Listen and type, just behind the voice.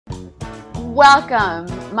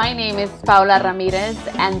Welcome. My name is Paula Ramirez,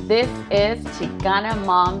 and this is Chicana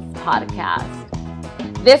Moms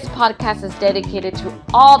Podcast. This podcast is dedicated to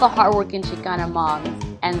all the hardworking Chicana moms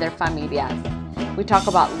and their familias. We talk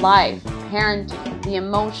about life, parenting, the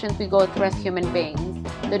emotions we go through as human beings,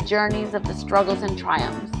 the journeys of the struggles and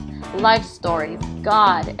triumphs, life stories,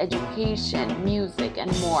 God, education, music,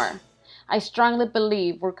 and more. I strongly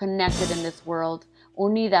believe we're connected in this world.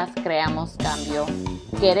 Unidas creamos cambio.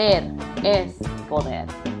 Querer es poder.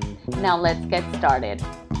 Now let's get started.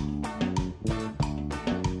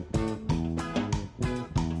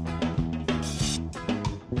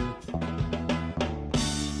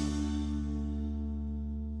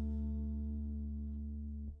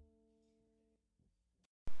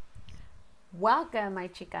 Welcome, my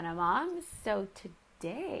Chicana moms. So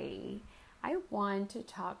today I want to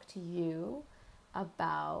talk to you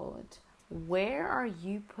about where are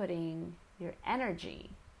you putting your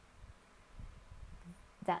energy?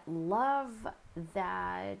 That love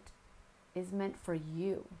that is meant for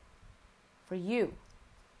you, so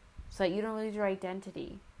that you don't lose your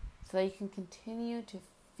identity, so that you can continue to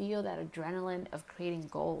feel that adrenaline of creating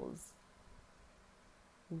goals.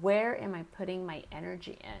 Where am I putting my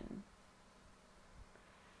energy in?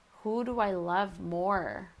 Who do I love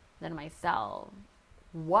more than myself?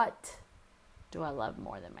 What do I love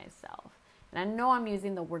more than myself? And I know I'm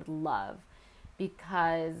using the word love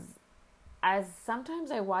because as sometimes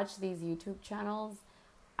I watch these YouTube channels,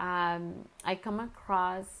 I come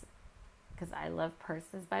across, because I love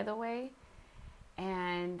purses, by the way,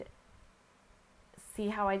 and see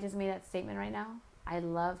how I just made that statement right now? I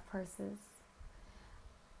love purses.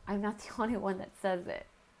 I'm not the only one that says it.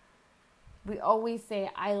 We always say,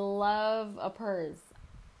 I love a purse.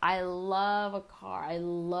 I love a car. I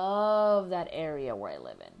love that area where I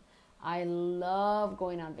live in. I love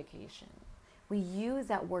going on vacation. We use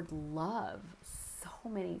that word love so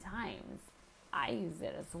many times. I use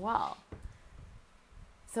it as well.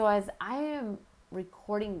 So as I am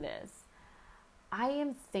recording this, I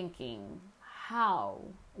am thinking how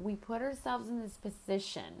we put ourselves in this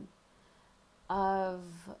position of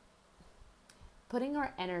putting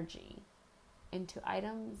our energy into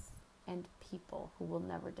items and people who will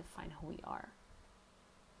never define who we are.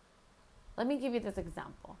 Let me give you this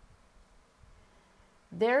example.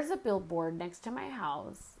 There's a billboard next to my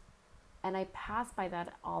house, and I pass by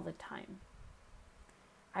that all the time.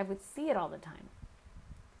 I would see it all the time.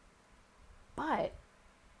 But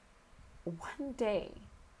one day,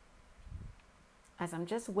 as I'm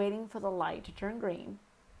just waiting for the light to turn green,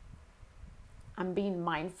 I'm being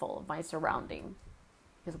mindful of my surrounding,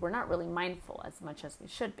 because we're not really mindful as much as we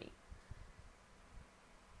should be.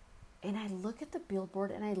 And I look at the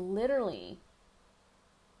billboard and I literally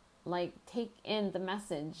take in the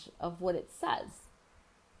message of what it says.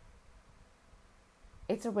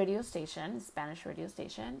 It's a radio station, a Spanish radio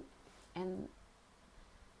station, and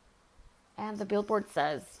the billboard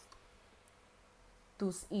says,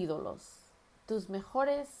 tus ídolos, tus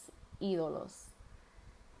mejores ídolos.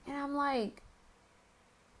 And I'm like,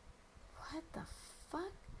 what the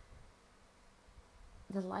fuck?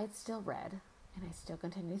 The light's still red, and I still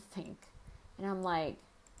continue to think. And I'm like,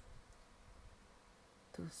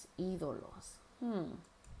 tus ídolos.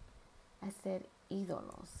 I said,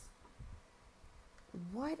 ídolos.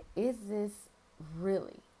 What is this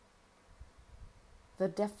really? The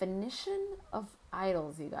definition of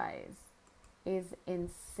idols, you guys, is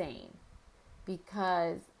insane.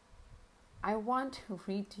 Because I want to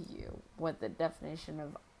read to you what the definition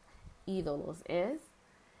of ídolos is.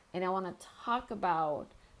 And I want to talk about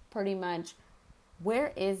pretty much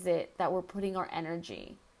where is it that we're putting our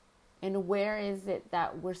energy, and where is it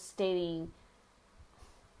that we're stating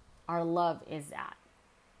our love is at.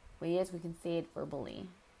 Well, yes, we can say it verbally,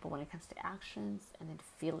 but when it comes to actions and then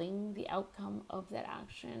feeling the outcome of that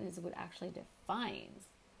action is what actually defines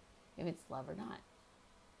if it's love or not.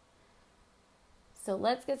 So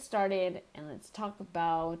let's get started and let's talk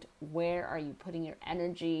about where are you putting your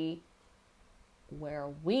energy. Where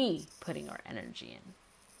are we putting our energy in?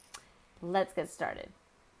 Let's get started.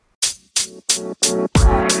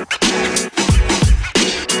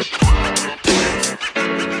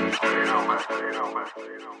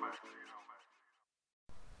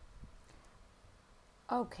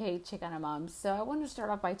 Okay, Chicana moms. So I want to start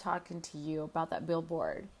off by talking to you about that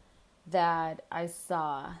billboard that I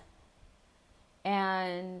saw.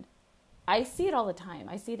 And I see it all the time.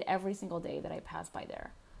 I see it every single day that I pass by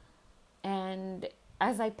there. And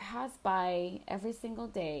as I pass by every single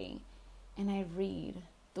day and I read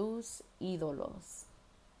tus ídolos,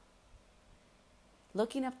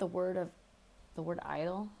 looking up the word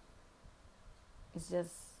idol is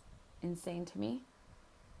just insane to me.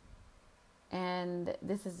 And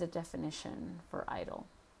this is the definition for idol: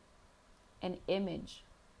 an image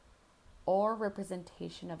or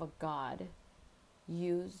representation of a god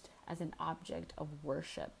used as an object of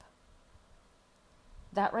worship.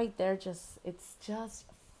 That right there, it's just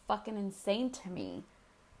fucking insane to me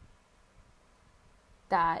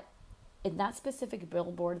that in that specific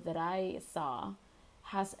billboard that I saw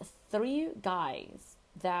has 3 guys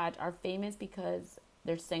that are famous because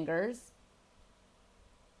they're singers,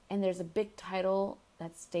 and there's a big title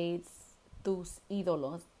that states tus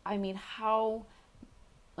ídolos. I mean, how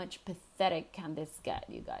much pathetic can this get,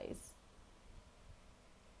 you guys?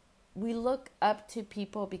 We look up to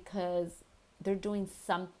people because they're doing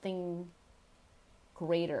something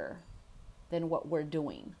greater than what we're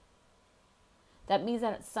doing. That means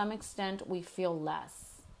that at some extent we feel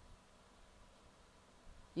less.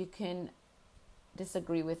 You can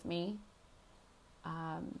disagree with me.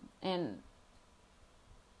 And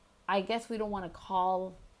I guess we don't want to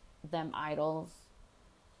call them idols.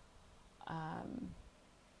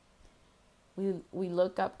 We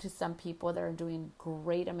look up to some people that are doing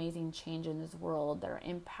great, amazing change in this world, that are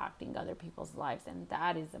impacting other people's lives, and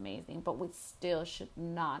that is amazing. But we still should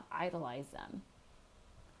not idolize them.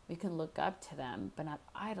 We can look up to them, but not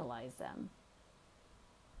idolize them.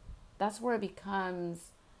 That's where it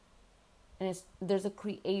becomes, and there's a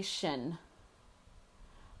creation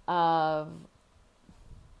of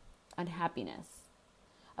unhappiness,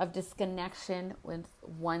 of disconnection with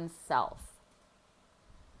oneself.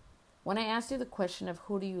 When I asked you the question of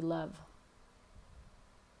who do you love,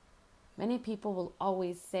 many people will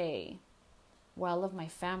always say, well, I love my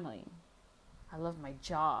family. I love my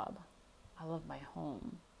job. I love my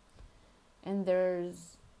home. And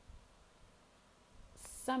there's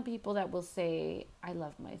some people that will say, I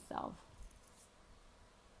love myself.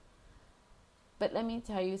 But let me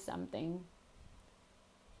tell you something.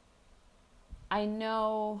 I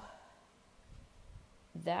know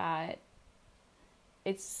that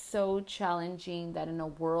it's so challenging that in a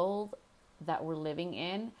world that we're living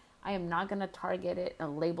in, I am not going to target it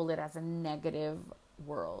and label it as a negative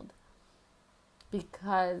world,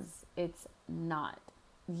 because it's not.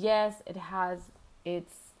 Yes, it has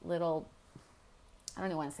its little, I don't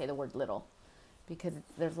even want to say the word little, because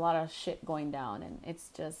there's a lot of shit going down and it's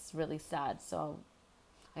just really sad. So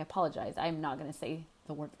I apologize. I'm not going to say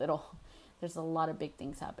the word little. There's a lot of big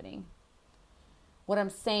things happening. What I'm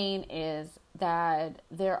saying is that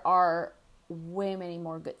there are way many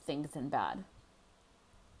more good things than bad.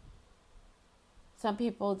 Some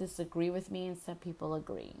people disagree with me and some people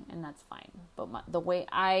agree, and that's fine. But the way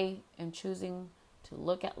I am choosing to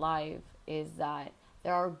look at life is that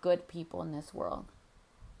there are good people in this world.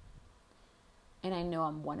 And I know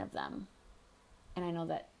I'm one of them. And I know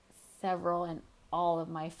that several and all of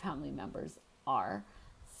my family members are.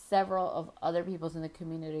 Several of other peoples in the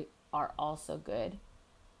community are also good.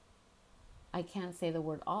 I can't say the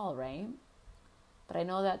word all, right? But I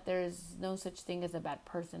know that there's no such thing as a bad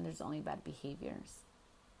person. There's only bad behaviors.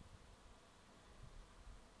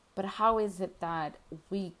 But how is it that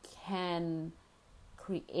we can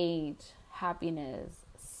create happiness,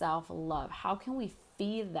 self-love? How can we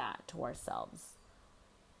feed that to ourselves?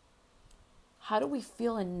 How do we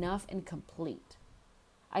feel enough and complete?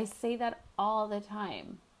 I say that all the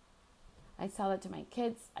time. I tell it to my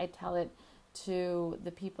kids. I tell it to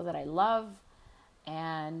the people that I love.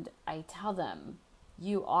 And I tell them,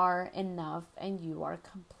 you are enough and you are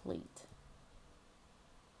complete.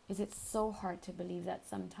 Is it so hard to believe that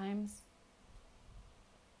sometimes?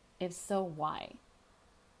 If so, why?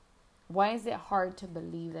 Why is it hard to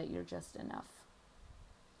believe that you're just enough?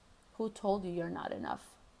 Who told you you're not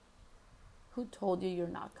enough? Who told you you're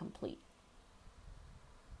not complete?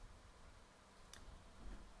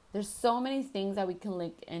 There's so many things that we can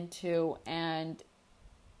link into, and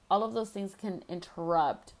all of those things can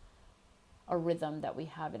interrupt a rhythm that we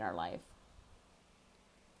have in our life.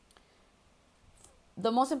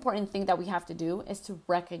 The most important thing that we have to do is to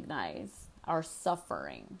recognize our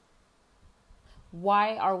suffering.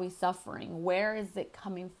 Why are we suffering? Where is it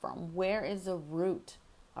coming from? Where is the root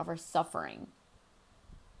of our suffering?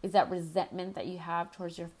 Is that resentment that you have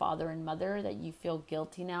towards your father and mother, that you feel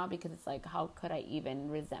guilty now because it's like, how could I even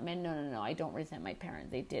resentment? No. I don't resent my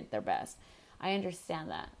parents. They did their best. I understand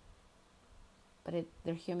that. But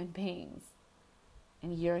they're human beings.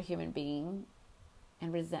 And you're a human being.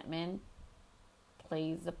 And resentment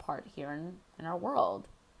plays a part here in our world.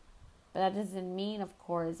 But that doesn't mean, of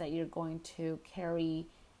course, that you're going to carry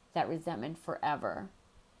that resentment forever.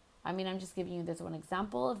 I mean, I'm just giving you this one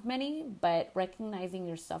example of many, but recognizing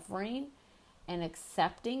your suffering and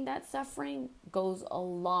accepting that suffering goes a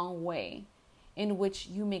long way, in which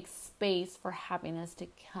you make space for happiness to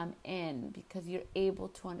come in, because you're able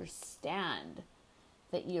to understand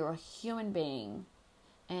that you're a human being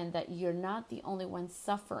and that you're not the only one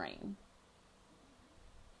suffering.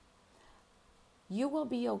 You will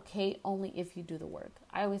be okay only if you do the work.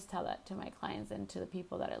 I always tell that to my clients and to the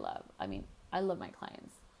people that I love. I mean, I love my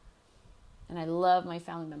clients and I love my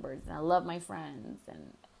family members and I love my friends,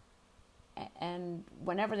 and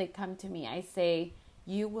whenever they come to me, I say,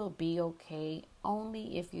 you will be okay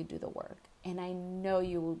only if you do the work. And I know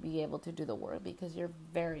you will be able to do the work because you're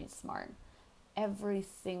very smart. Every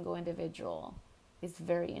single individual is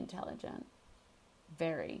very intelligent.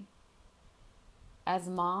 Very. As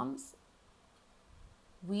moms,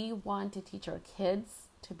 we want to teach our kids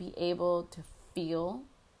to be able to feel,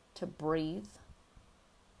 to breathe,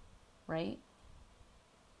 right?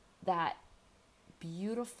 That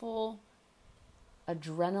beautiful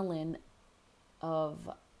adrenaline of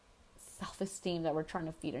self-esteem that we're trying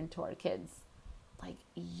to feed into our kids. Like,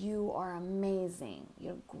 you are amazing,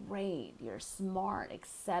 you're great, you're smart,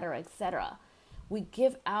 etc., etc. We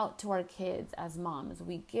give out to our kids as moms.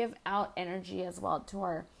 We give out energy as well to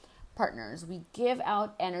our partners. We give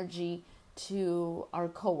out energy to our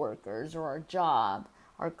coworkers or our job,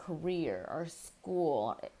 our career, our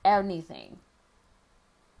school, anything.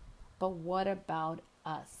 But what about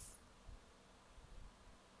us?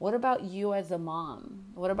 What about you as a mom?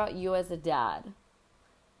 What about you as a dad?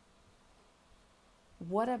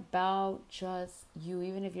 What about just you,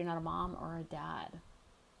 even if you're not a mom or a dad?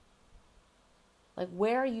 Like,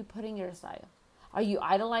 where are you putting yourself? Are you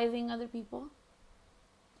idolizing other people?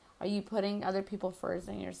 Are you putting other people first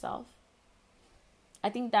than yourself? I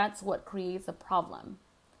think that's what creates a problem,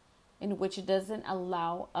 in which it doesn't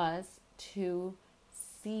allow us to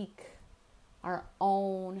seek our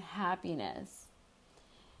own happiness.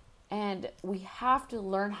 And we have to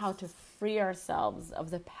learn how to free ourselves of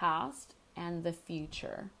the past and the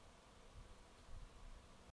future.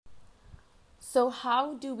 So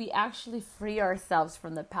how do we actually free ourselves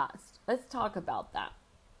from the past? Let's talk about that.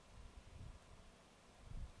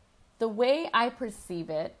 The way I perceive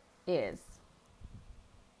it is,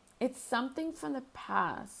 it's something from the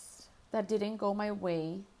past that didn't go my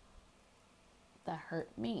way that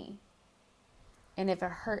hurt me. And if it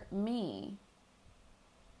hurt me,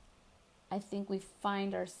 I think we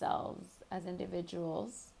find ourselves as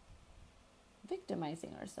individuals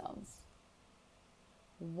victimizing ourselves.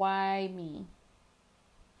 Why me?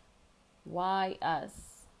 Why us?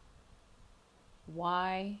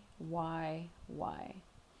 Why?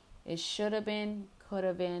 It should have been, could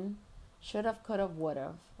have been, should have, could have, would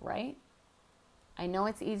have, right? I know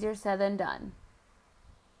it's easier said than done.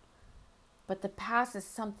 But the past is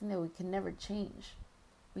something that we can never change.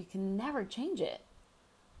 We can never change it.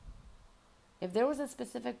 If there was a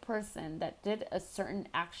specific person that did a certain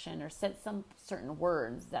action or said some certain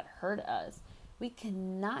words that hurt us, we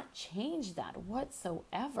cannot change that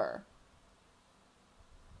whatsoever.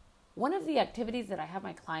 One of the activities that I have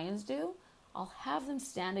my clients do, I'll have them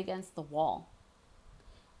stand against the wall.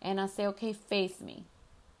 And I'll say, okay, face me.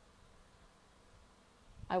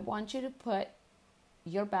 I want you to put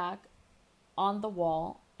your back on the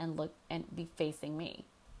wall and look and be facing me.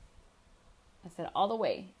 I said all the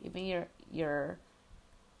way, even your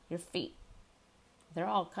feet. They're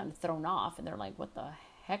all kind of thrown off and they're like, what the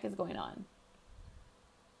heck is going on?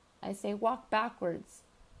 I say, walk backwards.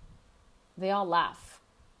 They all laugh.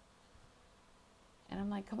 And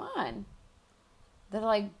I'm like, come on. They're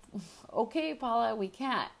like, okay, Paula, we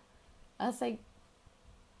can't. I was like,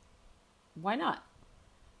 why not?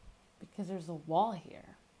 Because there's a wall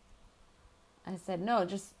here. I said, no,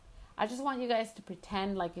 I just want you guys to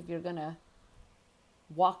pretend like if you're going to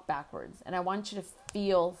walk backwards. And I want you to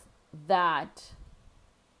feel that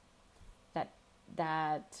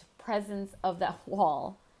presence of that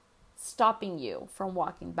wall stopping you from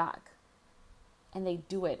walking back. And they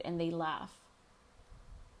do it and they laugh.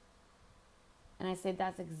 And I say,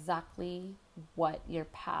 that's exactly what your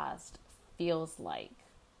past feels like.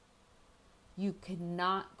 You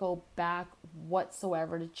cannot go back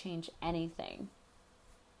whatsoever to change anything.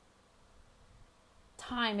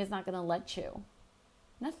 Time is not going to let you.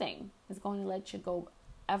 Nothing is going to let you go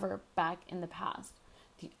ever back in the past.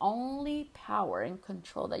 The only power and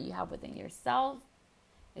control that you have within yourself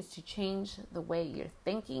is to change the way you're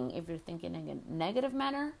thinking. If you're thinking in a negative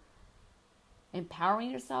manner,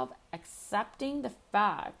 empowering yourself, accepting the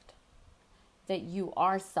fact that you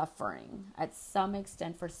are suffering at some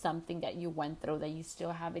extent for something that you went through that you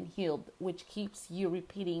still haven't healed, which keeps you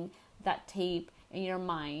repeating that tape in your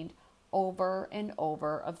mind over and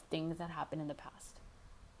over of things that happened in the past.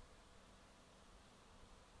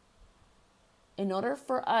 In order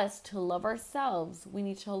for us to love ourselves, we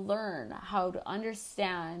need to learn how to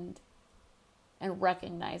understand and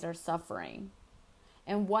recognize our suffering.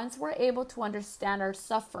 And once we're able to understand our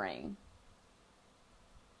suffering,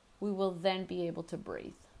 we will then be able to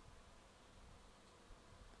breathe.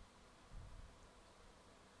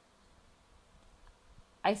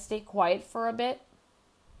 I stay quiet for a bit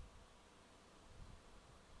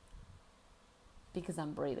because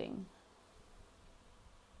I'm breathing.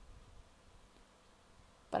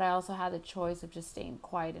 But I also have the choice of just staying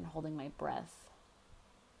quiet and holding my breath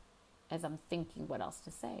as I'm thinking what else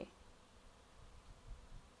to say.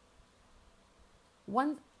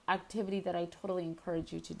 One activity that I totally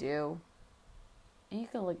encourage you to do, and you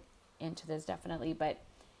can look into this definitely, but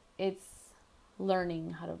it's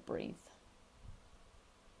learning how to breathe.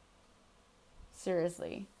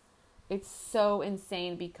 Seriously. It's so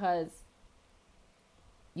insane because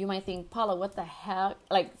you might think, Paula, what the heck?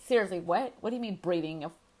 Like, seriously, what? What do you mean breathing?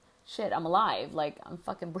 Shit, I'm alive. Like, I'm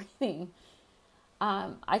fucking breathing.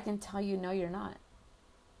 I can tell you, no, you're not.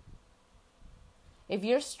 If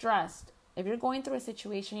you're stressed, if you're going through a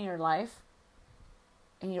situation in your life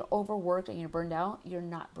and you're overworked and you're burned out, you're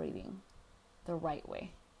not breathing the right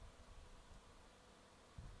way.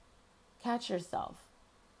 Catch yourself.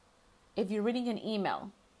 If you're reading an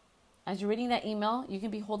email, as you're reading that email, you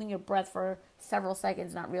can be holding your breath for several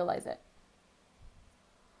seconds and not realize it.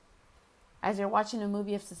 As you're watching a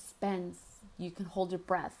movie of suspense, you can hold your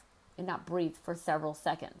breath and not breathe for several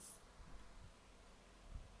seconds.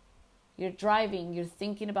 You're driving, you're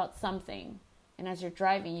thinking about something, and as you're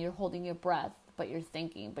driving, you're holding your breath, but you're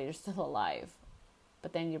thinking, but you're still alive.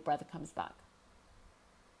 But then your breath comes back.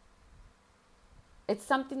 It's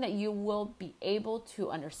something that you will be able to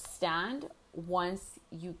understand once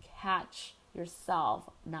you catch yourself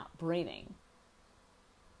not breathing.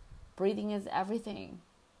 Breathing is everything.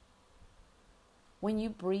 When you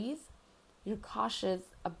breathe, you're cautious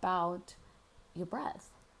about your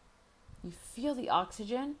breath. You feel the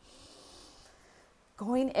oxygen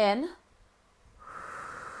going in,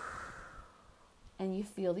 and you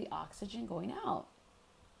feel the oxygen going out.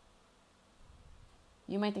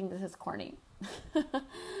 You might think this is corny,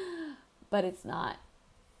 but it's not.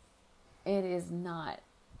 It is not.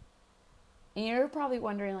 And you're probably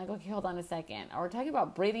wondering, like, okay, hold on a second. Are we talking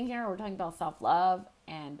about breathing here, or we're talking about self-love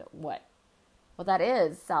and what? Well, that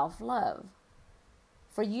is self-love.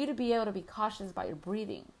 For you to be able to be cautious about your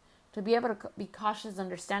breathing, to be able to be cautious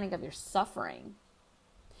understanding of your suffering.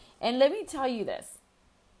 And let me tell you this.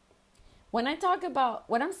 When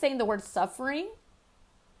I'm saying the word suffering,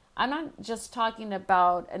 I'm not just talking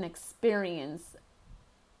about an experience.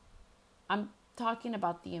 I'm talking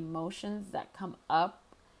about the emotions that come up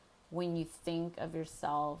when you think of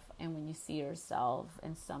yourself and when you see yourself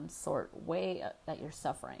in some sort way that you're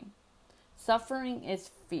suffering. Suffering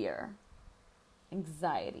is fear,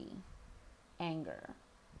 anxiety, anger,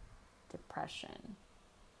 depression,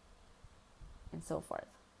 and so forth.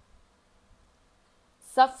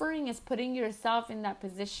 Suffering is putting yourself in that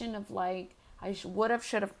position of like, I would have,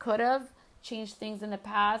 should have, could have changed things in the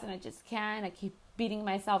past and I just can't. I keep beating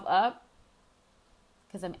myself up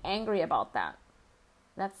because I'm angry about that.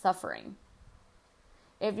 That's suffering.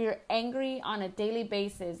 If you're angry on a daily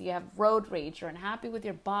basis, you have road rage, you're unhappy with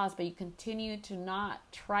your boss, but you continue to not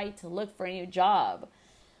try to look for a new job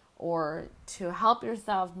or to help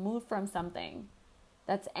yourself move from something,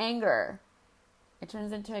 that's anger. It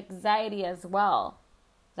turns into anxiety as well.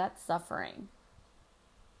 That's suffering.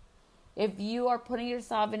 If you are putting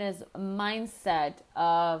yourself in a mindset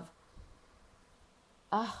of,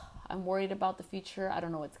 I'm worried about the future. I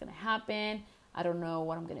don't know what's going to happen. I don't know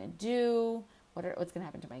what I'm going to do. What's going to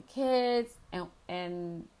happen to my kids.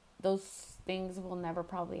 And those things will never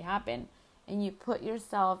probably happen. And you put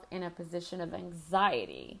yourself in a position of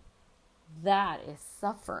anxiety. That is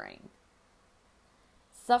suffering.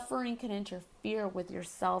 Suffering can interfere with your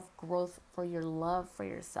self-growth, for your love for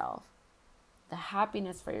yourself, the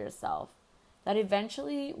happiness for yourself, that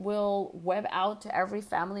eventually will web out to every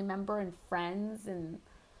family member and friends and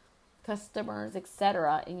customers,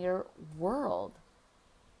 etc. in your world.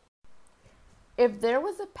 If there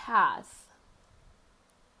was a path,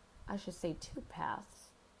 I should say 2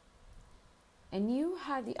 paths, and you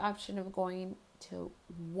had the option of going to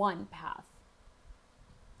one path,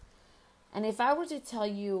 and if I were to tell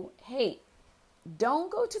you, hey, don't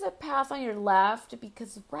go to the path on your left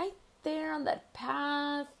because right there on that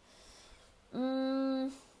path, you're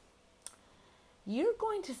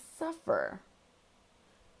going to suffer.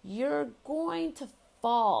 You're going to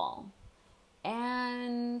fall.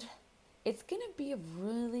 And it's going to be a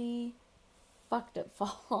really fucked up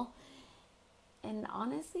fall. And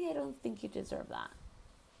honestly, I don't think you deserve that.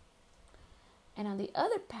 And on the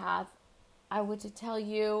other path, I would to tell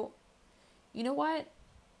you, you know what?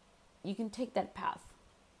 You can take that path.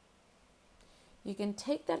 You can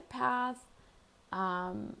take that path.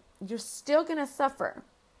 You're still going to suffer.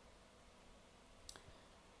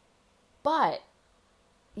 But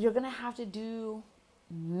you're going to have to do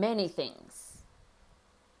many things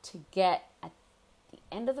to get at the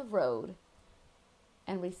end of the road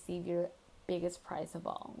and receive your biggest prize of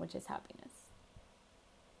all, which is happiness.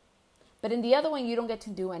 But in the other one, you don't get to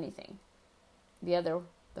do anything.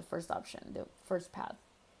 The first option, the first path.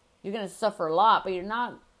 You're going to suffer a lot, but you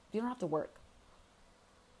don't have to work.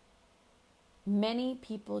 Many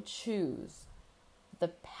people choose the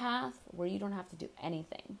path where you don't have to do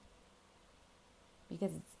anything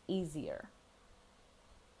because it's easier.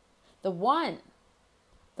 The ones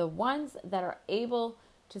that are able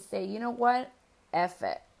to say, you know what, F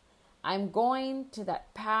it. I'm going to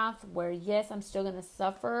that path where, yes, I'm still going to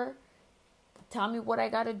suffer. Tell me what I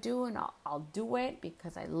got to do and I'll do it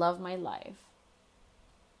because I love my life.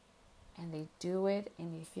 And they do it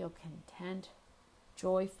and they feel content,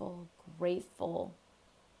 joyful, grateful,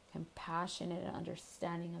 compassionate, and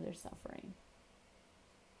understanding of their suffering.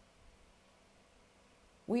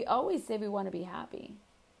 We always say we want to be happy.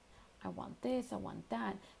 I want this, I want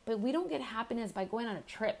that. But we don't get happiness by going on a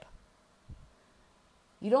trip.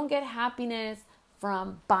 You don't get happiness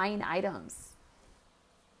from buying items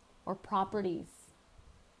or properties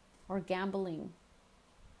or gambling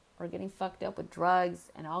or getting fucked up with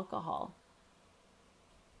drugs and alcohol.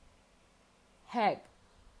 Heck,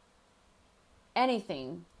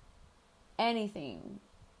 anything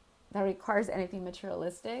that requires anything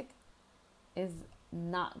materialistic is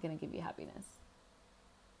not going to give you happiness.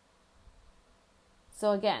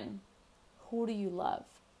 So again, who do you love?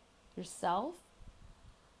 Yourself,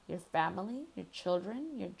 your family, your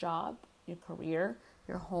children, your job, your career,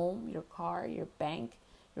 your home, your car, your bank,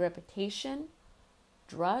 your reputation,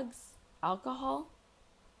 drugs, alcohol?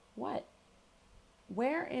 What?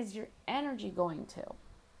 Where is your energy going to?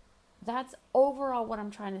 That's overall what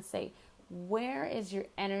I'm trying to say. Where is your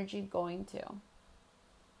energy going to?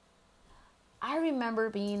 I remember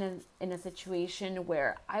being in a situation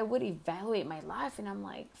where I would evaluate my life and I'm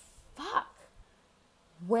like, fuck,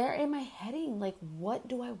 where am I heading? Like, what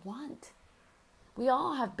do I want? We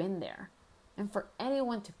all have been there. And for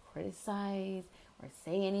anyone to criticize or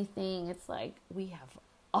say anything, it's like we have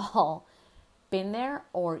all been there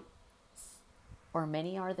or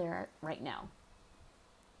many are there right now.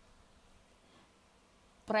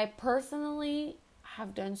 But I personally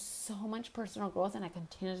have done so much personal growth and I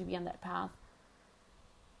continue to be on that path.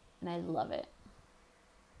 And I love it.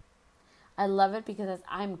 I love it because as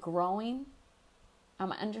I'm growing,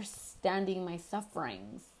 I'm understanding my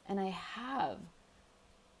sufferings. And I have.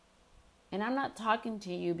 And I'm not talking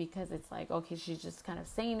to you because it's like, okay, she's just kind of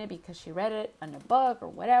saying it because she read it in a book or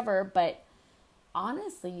whatever. But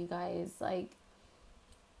honestly, you guys, like,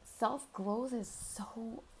 self-growth is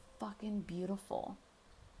so fucking beautiful.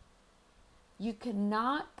 You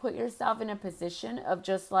cannot put yourself in a position of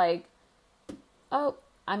just like, oh,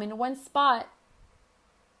 I'm in one spot.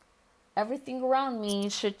 Everything around me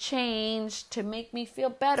should change to make me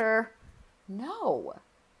feel better. No.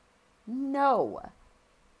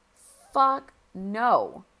 Fuck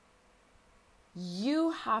no.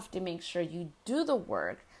 You have to make sure you do the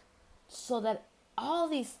work so that all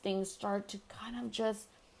these things start to kind of just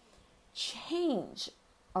change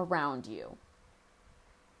around you.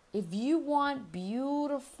 If you want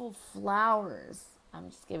beautiful flowers, I'm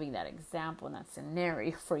just giving that example and that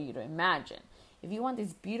scenario for you to imagine. If you want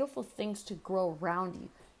these beautiful things to grow around you,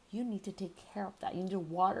 you need to take care of that. You need to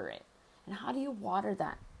water it. And how do you water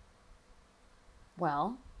that?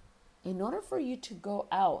 Well, in order for you to go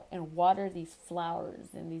out and water these flowers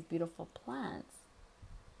and these beautiful plants,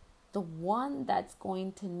 the one that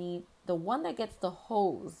gets the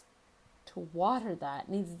hose to water that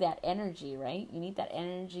needs that energy, right? You need that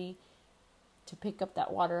energy to pick up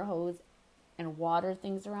that water hose and water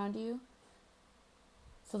things around you.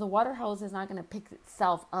 So the water hose is not going to pick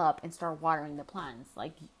itself up and start watering the plants.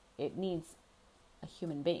 Like, it needs a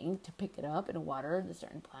human being to pick it up and water the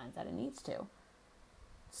certain plants that it needs to.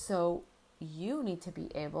 So you need to be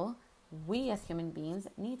able, we as human beings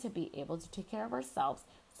need to be able to take care of ourselves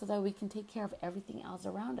so that we can take care of everything else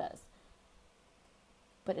around us,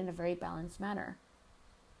 but in a very balanced manner.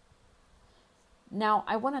 Now,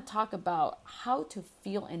 I want to talk about how to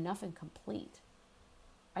feel enough and complete.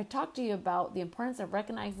 I talked to you about the importance of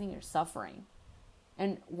recognizing your suffering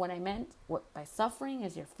And what I meant by suffering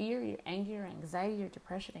is your fear, your anger, your anxiety, your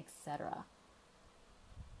depression, etc.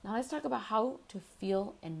 Now let's talk about how to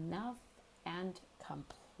feel enough and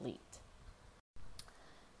complete.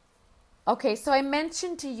 Okay, so I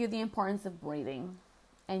mentioned to you the importance of breathing.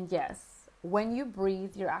 And yes, when you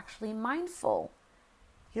breathe, you're actually mindful.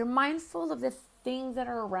 You're mindful of the things that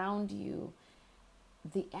are around you,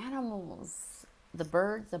 the animals, the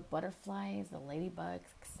birds, the butterflies, the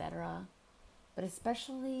ladybugs, etc. But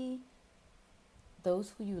especially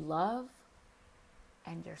those who you love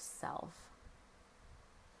and yourself.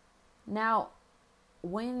 Now,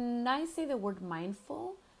 when I say the word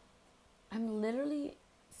mindful, I'm literally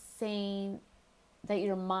saying that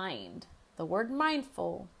your mind, the word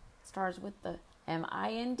mindful starts with the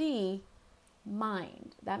M-I-N-D,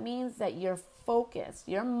 mind. That means that you're focused.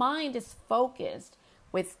 Your mind is focused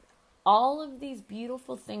with all of these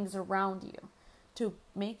beautiful things around you to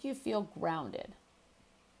make you feel grounded.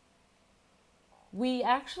 We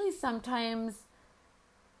actually sometimes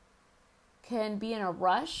can be in a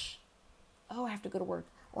rush. Oh, I have to go to work.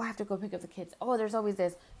 Oh, I have to go pick up the kids. Oh, there's always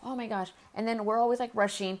this. Oh my gosh. And then we're always like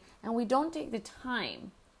rushing, and we don't take the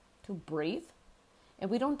time to breathe, and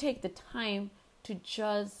we don't take the time to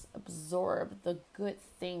just absorb the good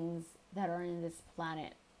things that are in this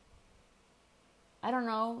planet. I don't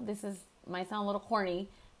know, might sound a little corny,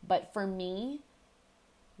 but for me,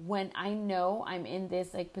 when I know I'm in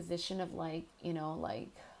this like position of like, like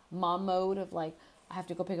mom mode of like, I have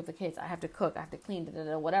to go pick up the kids, I have to cook, I have to clean,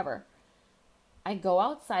 whatever. I go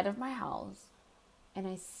outside of my house and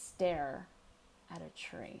I stare at a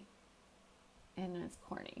tree. And it's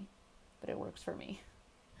corny, but it works for me.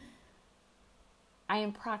 I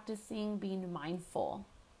am practicing being mindful.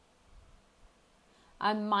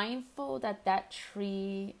 I'm mindful that that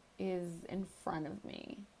tree is in front of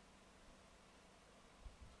me.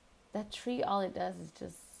 That tree, all it does is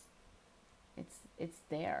just, it's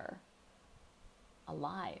there,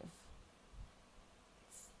 alive.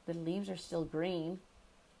 The leaves are still green.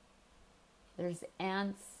 There's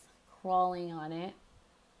ants crawling on it.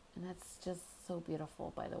 And that's just so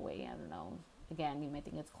beautiful, by the way. I don't know. Again, you might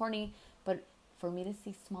think it's corny, but for me to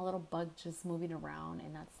see small little bugs just moving around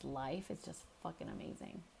and that's life, it's just fucking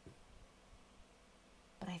amazing.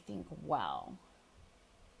 But I think, wow,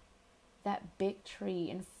 that big tree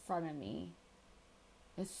in front of me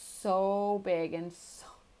is so big and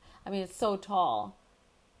it's so tall.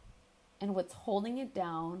 And what's holding it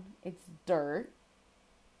down, it's dirt,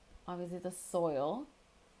 obviously the soil,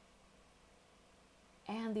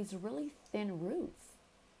 and these really thin roots.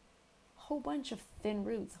 A whole bunch of thin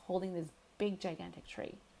roots holding this big, gigantic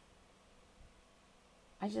tree.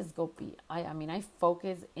 I just I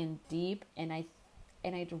focus in deep, and I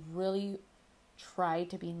really try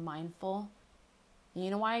to be mindful. And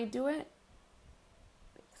you know why I do it?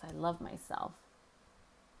 Because I love myself.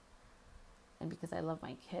 And because I love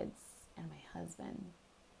my kids and my husband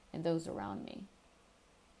and those around me.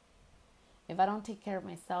 If I don't take care of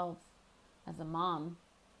myself as a mom,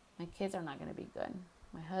 my kids are not going to be good.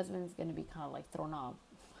 My husband's going to be kind of like thrown off.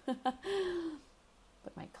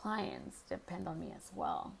 But my clients depend on me as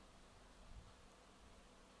well.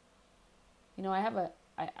 I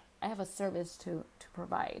have a service to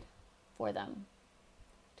provide for them,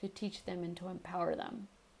 to teach them and to empower them.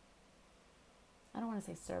 I don't want to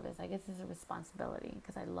say service. I guess it's a responsibility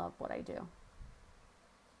because I love what I do.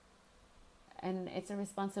 And it's a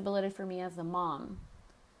responsibility for me as a mom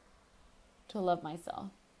to love myself.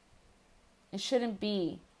 It shouldn't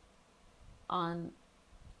be on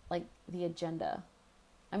like the agenda.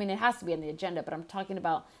 It has to be on the agenda, but I'm talking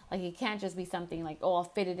about like it can't just be something like, oh, I'll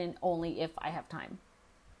fit it in only if I have time.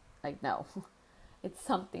 Like, no. It's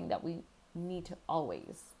something that we need to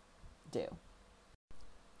always do.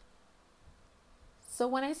 So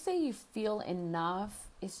when I say you feel enough,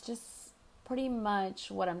 it's just pretty much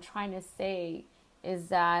what I'm trying to say is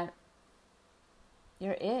that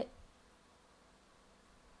you're it.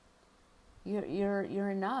 You're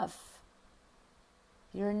enough.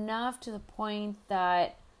 You're enough to the point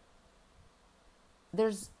that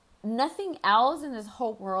there's nothing else in this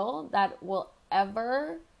whole world that will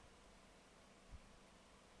ever,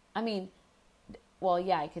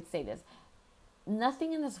 I could say this.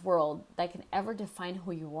 Nothing in this world that can ever define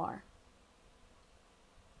who you are.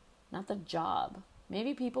 Not the job.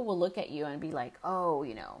 Maybe people will look at you and be like, oh,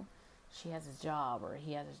 she has a job or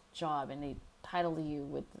he has a job, and they title you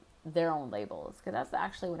with their own labels. Because that's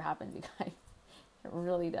actually what happens, you guys. It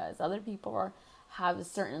really does. Other people have a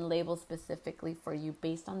certain label specifically for you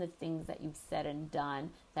based on the things that you've said and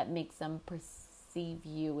done that makes them perceive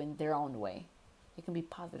you in their own way. It can be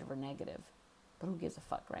positive or negative. But who gives a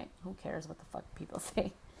fuck, right? Who cares what the fuck people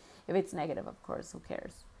say? If it's negative, of course, who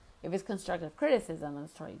cares? If it's constructive criticism,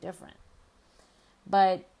 it's totally different.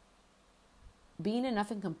 But being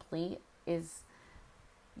enough and complete is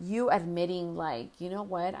you admitting, like, you know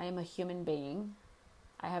what? I am a human being.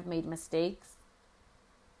 I have made mistakes.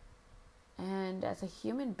 And as a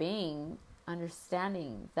human being,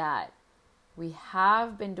 understanding that we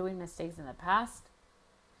have been doing mistakes in the past.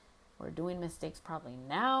 We're doing mistakes probably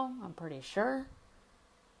now, I'm pretty sure.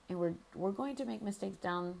 And we're going to make mistakes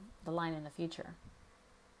down the line in the future.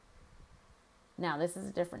 Now, this is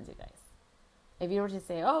a difference, you guys. If you were to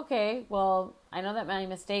say, oh, okay, well, I know that my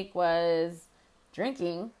mistake was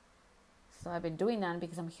drinking. So I've been doing that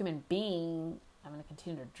because I'm a human being. I'm going to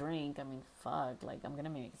continue to drink. I mean, fuck, like I'm going to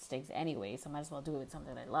make mistakes anyway. So I might as well do it with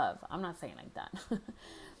something I love. I'm not saying like that.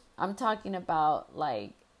 I'm talking about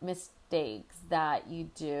like mistakes that you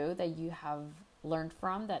do, that you have learned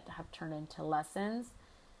from, that have turned into lessons,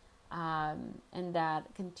 and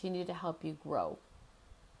that continue to help you grow.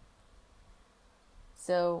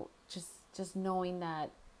 So just knowing that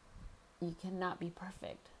you cannot be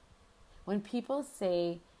perfect. When people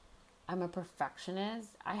say, I'm a perfectionist,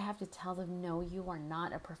 I have to tell them, no, you are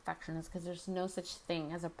not a perfectionist, because there's no such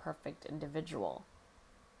thing as a perfect individual.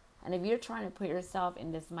 And if you're trying to put yourself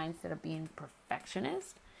in this mindset of being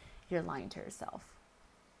perfectionist, you're lying to yourself.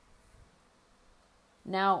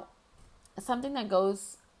 Now, something that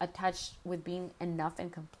goes attached with being enough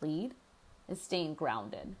and complete is staying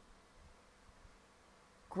grounded.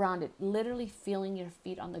 Grounded, literally feeling your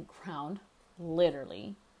feet on the ground,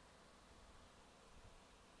 literally,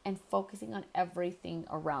 and focusing on everything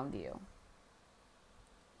around you,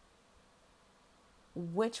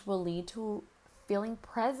 which will lead to feeling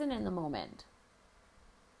present in the moment.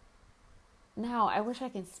 Now, I wish I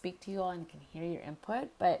can speak to you all and can hear your input,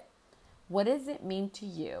 but what does it mean to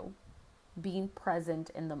you being present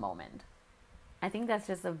in the moment? I think that's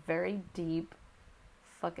just a very deep,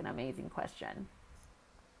 fucking amazing question.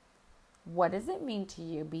 What does it mean to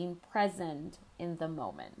you being present in the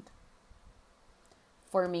moment?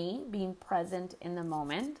 For me, being present in the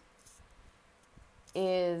moment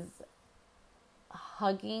is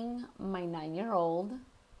hugging my 9-year-old,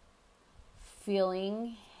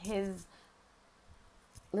 feeling his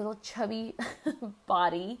little chubby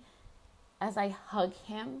body as I hug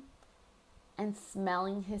him, and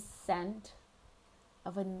smelling his scent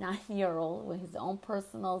of a 9-year-old with his own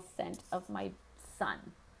personal scent of my son.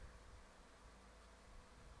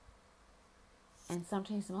 And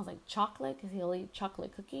sometimes he smells like chocolate because he'll eat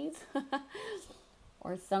chocolate cookies.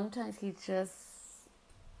 Or sometimes he just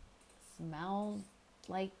smells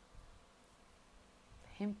like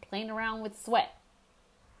him playing around with sweat.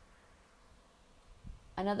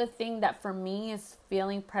 Another thing that for me is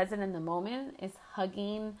feeling present in the moment is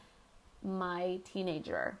hugging my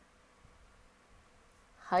teenager.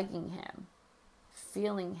 Hugging him,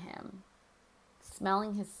 feeling him,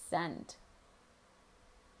 smelling his scent.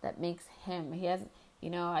 That makes him, he has,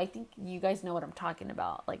 I think you guys know what I'm talking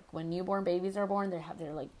about. Like when newborn babies are born, they have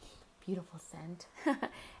their like beautiful scent.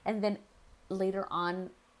 And then later on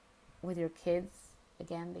with your kids,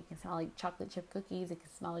 again, they can smell like chocolate chip cookies. They can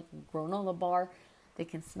smell like a granola bar. They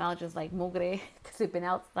can smell just like mugre because they've been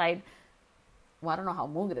outside. Well, I don't know how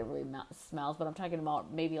mugre really smells, but I'm talking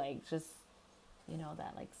about maybe like just,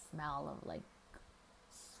 that like smell of like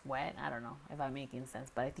sweat. I don't know if I'm making sense,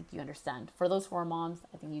 but I think you understand. For those who are moms,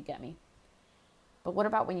 I think you get me. But what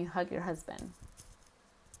about when you hug your husband?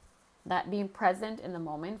 That being present in the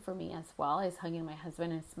moment for me as well is hugging my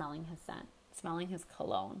husband and smelling his scent, smelling his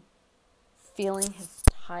cologne, feeling his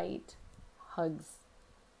tight hugs,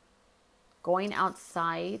 going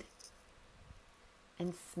outside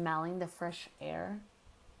and smelling the fresh air.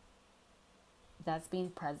 That's being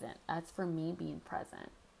present. That's for me being present.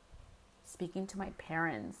 Speaking to my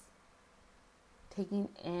parents, taking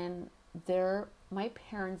in my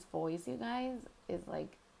parents' voice, you guys, is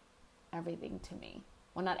like everything to me.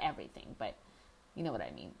 Well, not everything, but you know what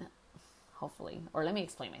I mean, hopefully. Or let me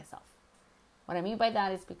explain myself. What I mean by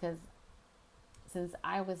that is because since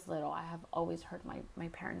I was little, I have always heard my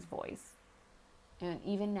parents' voice. And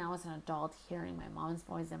even now as an adult, hearing my mom's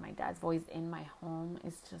voice and my dad's voice in my home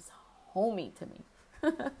is just homey to me.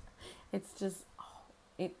 It's just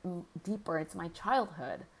deeper. It's my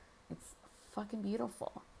childhood. It's fucking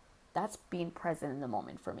beautiful. That's being present in the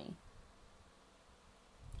moment for me.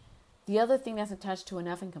 The other thing that's attached to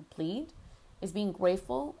enough and complete is being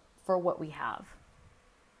grateful for what we have.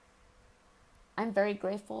 I'm very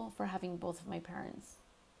grateful for having both of my parents.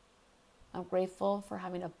 I'm grateful for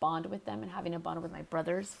having a bond with them and having a bond with my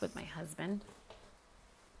brothers, with my husband,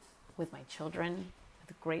 with my children,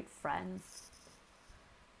 with great friends.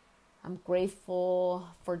 I'm grateful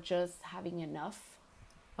for just having enough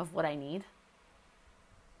of what I need.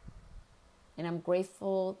 And I'm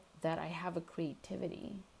grateful that I have a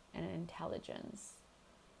creativity and an intelligence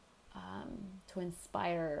to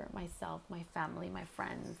inspire myself, my family, my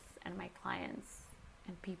friends, and my clients,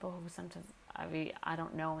 and people who sometimes I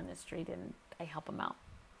don't know in the street, and I help them out.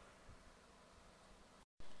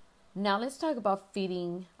 Now let's talk about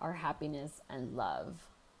feeding our happiness and love.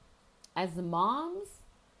 As moms,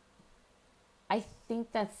 I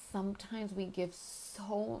think that sometimes we give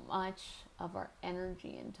so much of our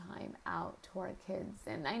energy and time out to our kids.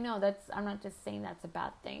 And I know I'm not just saying that's a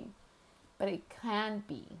bad thing, but it can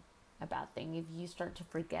be a bad thing if you start to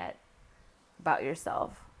forget about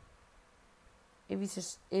yourself. If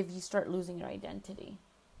you start losing your identity.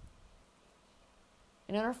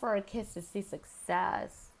 In order for our kids to see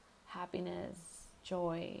success, happiness,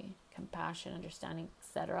 joy, compassion, understanding,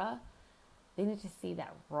 etc., they need to see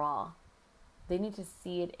that raw. They need to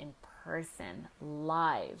see it in person,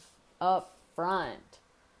 live, up front.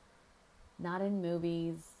 Not in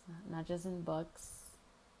movies, not just in books.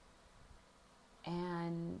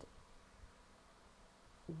 And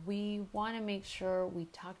we want to make sure we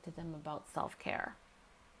talk to them about self-care.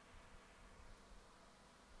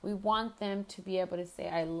 We want them to be able to say,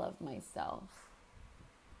 I love myself,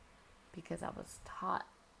 because I was taught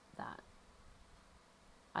that.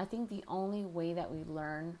 I think the only way that we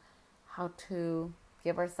learn how to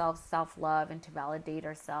give ourselves self-love and to validate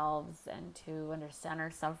ourselves and to understand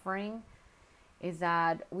our suffering is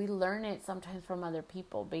that we learn it sometimes from other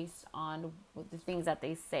people based on the things that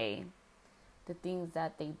they say, the things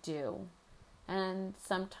that they do. And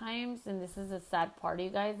sometimes, and this is a sad part, you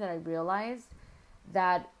guys, that I realized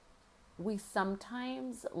that we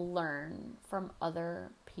sometimes learn from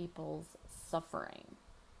other people's suffering.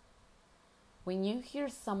 When you hear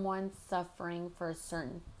someone suffering for a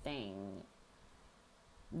certain thing,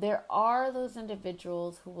 there are those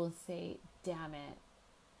individuals who will say, damn it,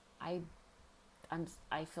 I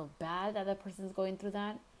feel bad that that person's going through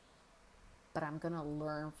that, but I'm going to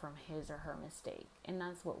learn from his or her mistake. And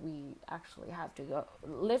that's what we actually have to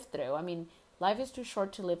live through. I mean, life is too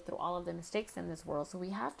short to live through all of the mistakes in this world, so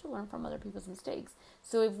we have to learn from other people's mistakes.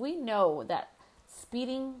 So if we know that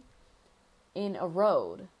speeding in a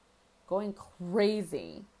road, going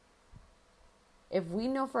crazy, if we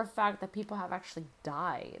know for a fact that people have actually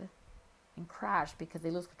died and crashed because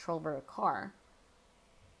they lose control over a car,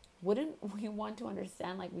 wouldn't we want to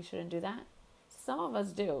understand like we shouldn't do that? Some of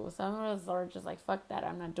us do. Some of us are just like, fuck that,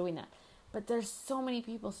 I'm not doing that. But there's so many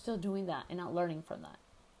people still doing that and not learning from that.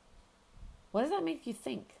 What does that make you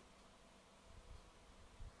think?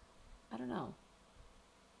 I don't know.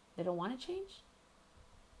 They don't want to change?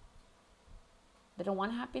 They don't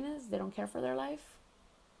want happiness? They don't care for their life?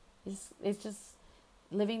 It's just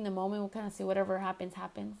living the moment. We'll kind of see whatever happens,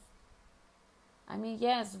 happens. I mean,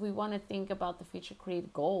 yes, we want to think about the future,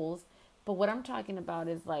 create goals. But what I'm talking about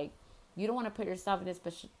is like, you don't want to put yourself in this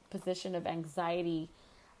position of anxiety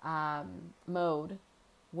mode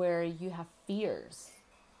where you have fears,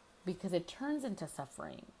 because it turns into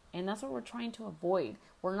suffering. And that's what we're trying to avoid.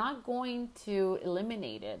 We're not going to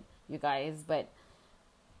eliminate it, you guys, but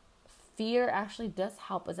fear actually does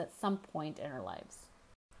help us at some point in our lives.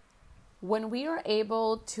 When we are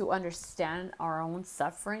able to understand our own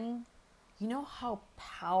suffering, you know how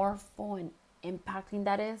powerful and impacting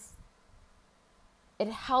that is? It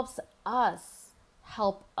helps us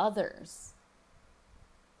help others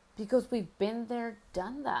because we've been there,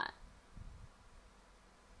 done that.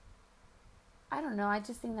 I don't know. I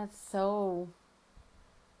just think that's so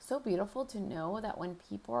beautiful to know that when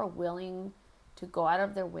people are willing to go out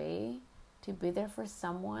of their way to be there for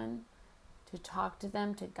someone, to talk to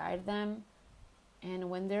them, to guide them, and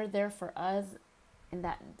when they're there for us in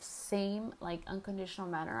that same like unconditional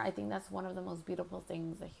manner, I think that's one of the most beautiful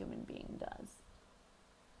things a human being does.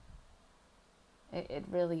 It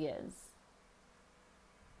really is.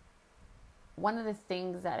 One of the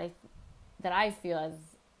things that I feel as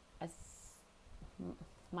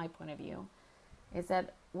my point of view is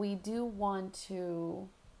that we do want to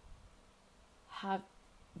have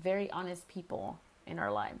very honest people in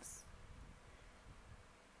our lives.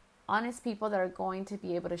 Honest people that are going to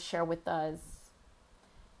be able to share with us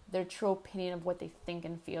their true opinion of what they think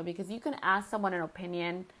and feel. Because you can ask someone an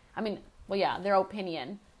opinion, their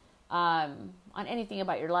opinion on anything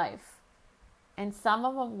about your life. And some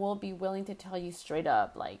of them will be willing to tell you straight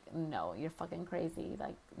up, like, no, you're fucking crazy.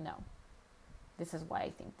 Like, no, this is why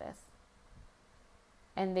I think this.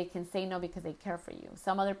 And they can say no because they care for you.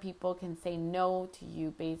 Some other people can say no to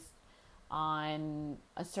you based on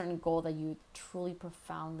a certain goal that you truly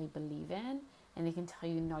profoundly believe in, and they can tell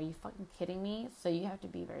you, no, you fucking kidding me? So you have to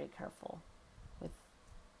be very careful with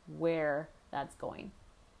where that's going.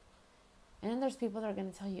 And then there's people that are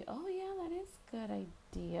going to tell you, oh yeah, that is a good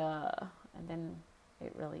idea. And then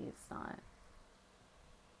it really is not.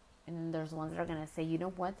 And then there's ones that are going to say, you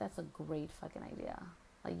know what? That's a great fucking idea.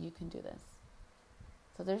 Like, you can do this.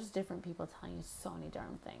 So there's different people telling you so many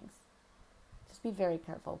darn things. Just be very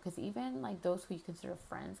careful, because even like those who you consider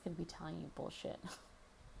friends can be telling you bullshit.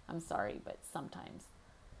 I'm sorry, but sometimes.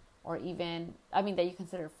 Or even, I mean, that you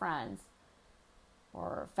consider friends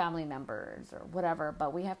or family members or whatever,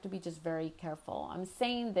 but we have to be just very careful. I'm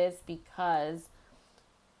saying this because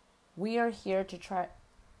we are here to try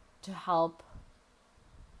to help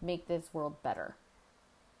make this world better.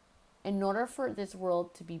 In order for this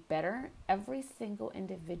world to be better, every single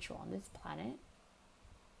individual on this planet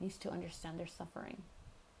needs to understand their suffering.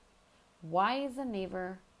 Why is a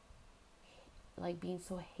neighbor like being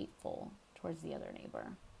so hateful towards the other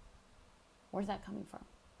neighbor? Where's that coming from?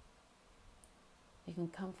 It can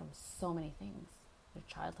come from so many things. Their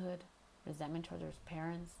childhood, resentment towards their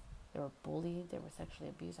parents, they were bullied, they were sexually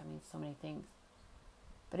abused. I mean, so many things.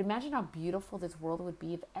 But imagine how beautiful this world would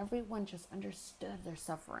be if everyone just understood their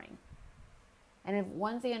suffering. And if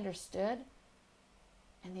once they understood,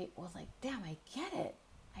 and they was like, damn, I get it,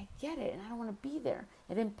 and I don't want to be there.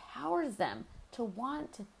 It empowers them to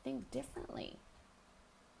want to think differently.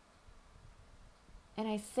 And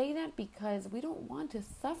I say that because we don't want to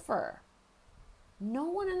suffer. No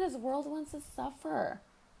one in this world wants to suffer.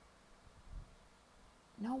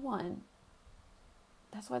 No one.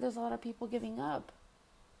 That's why there's a lot of people giving up.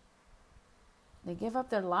 They give up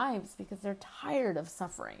their lives because they're tired of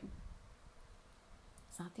suffering.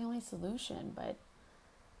 It's not the only solution, but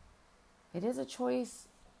it is a choice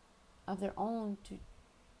of their own to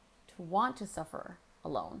want to suffer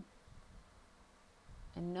alone.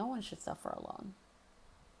 And no one should suffer alone.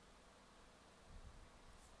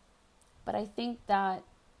 But I think that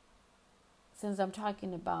since I'm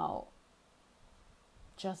talking about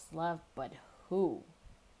just love, but who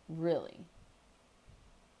really?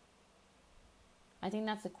 I think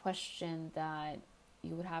that's a question that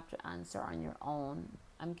you would have to answer on your own.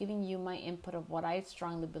 I'm giving you my input of what I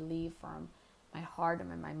strongly believe from my heart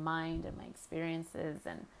and my mind and my experiences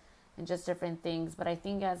and just different things. But I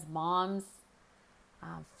think as moms,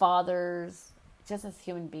 fathers, just as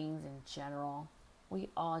human beings in general, we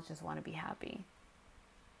all just want to be happy.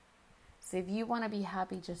 So if you want to be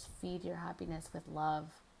happy, just feed your happiness with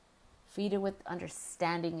love. Feed it with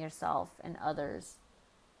understanding yourself and others.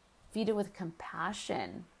 Feed it with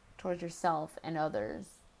compassion towards yourself and others.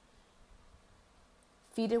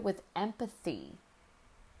 Feed it with empathy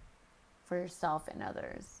for yourself and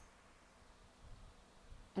others.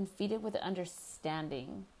 And feed it with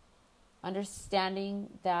understanding.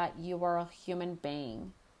 Understanding that you are a human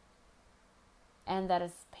being. And that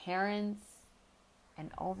as parents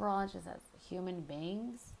and overall just as human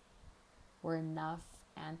beings, we're enough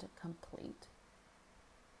and complete.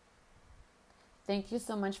 Thank you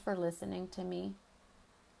so much for listening to me.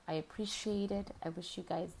 I appreciate it. I wish you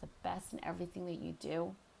guys the best in everything that you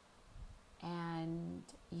do. And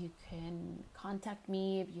you can contact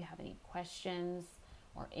me if you have any questions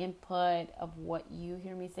or input of what you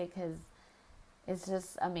hear me say, because it's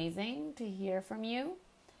just amazing to hear from you.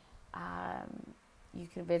 You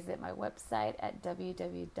can visit my website at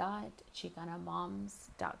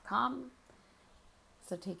www.chicanamoms.com.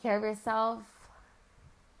 So take care of yourself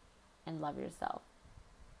and love yourself.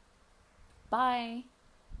 Bye.